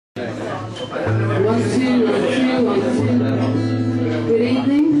1, 2, 1, 2, 1, 2. Good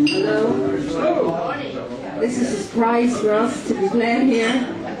evening. Hello. This is a surprise for us to be playing here.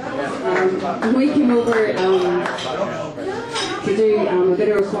 We came over to do a bit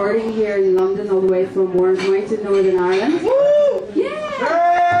of recording here in London, all the way from Warrenpoint in Northern Ireland. Yeah!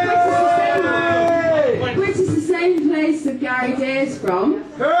 Which is the same place that Gary Day is from.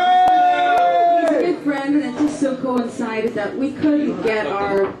 He's a good friend, and it just so coincided that we couldn't get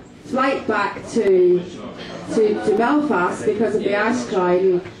our flight back to Belfast because of the ash cloud.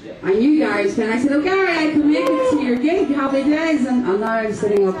 And I knew Gary's fan. I said, "Oh Gary, I can make it to your gig. Happy days." And now I'm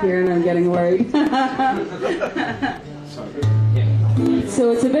sitting up here and I'm getting worried.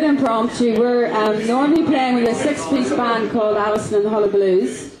 So it's a bit impromptu. We're normally playing with a 6-piece band called Alison and the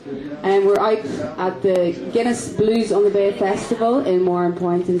Hullabaloos, and we're out at the Guinness Blues on the Bay Festival in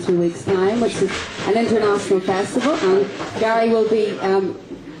Warrenpoint in 2 weeks' time, which is an international festival. And Gary will be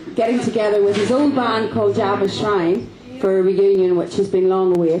getting together with his old band called Java's Shrine for a reunion, which has been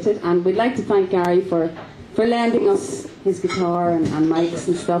long awaited. And we'd like to thank Gary for lending us his guitar and mics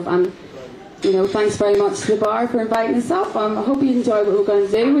and stuff. And you know, thanks very much to the bar for inviting us up. I hope you enjoy what we're going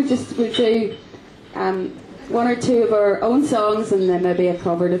to do. We'll do 1 or 2 of our own songs and then maybe a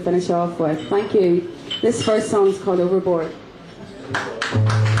cover to finish off with. Thank you. This first song is called Overboard.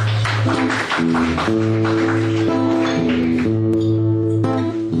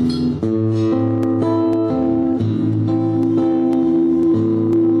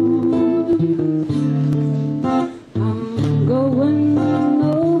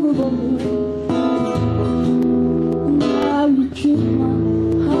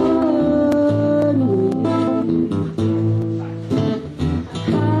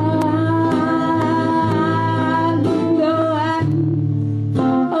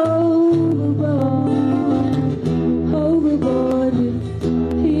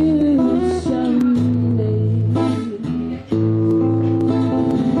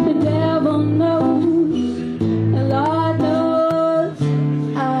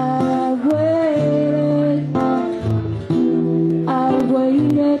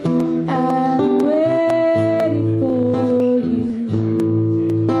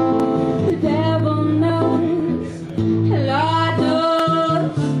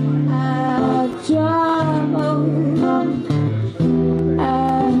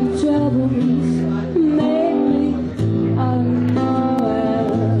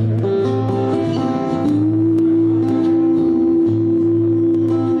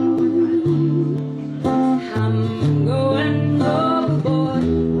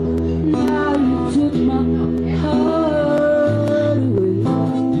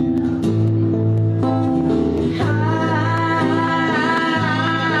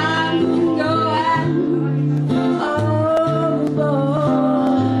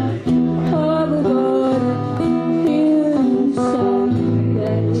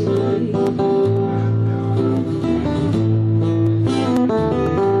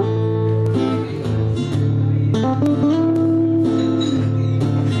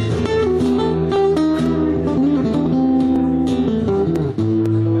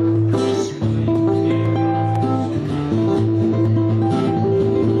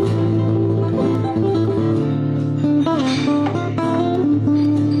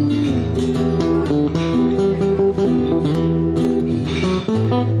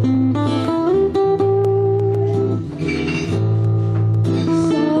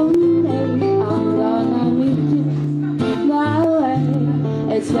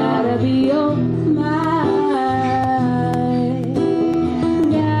 It's gotta be on my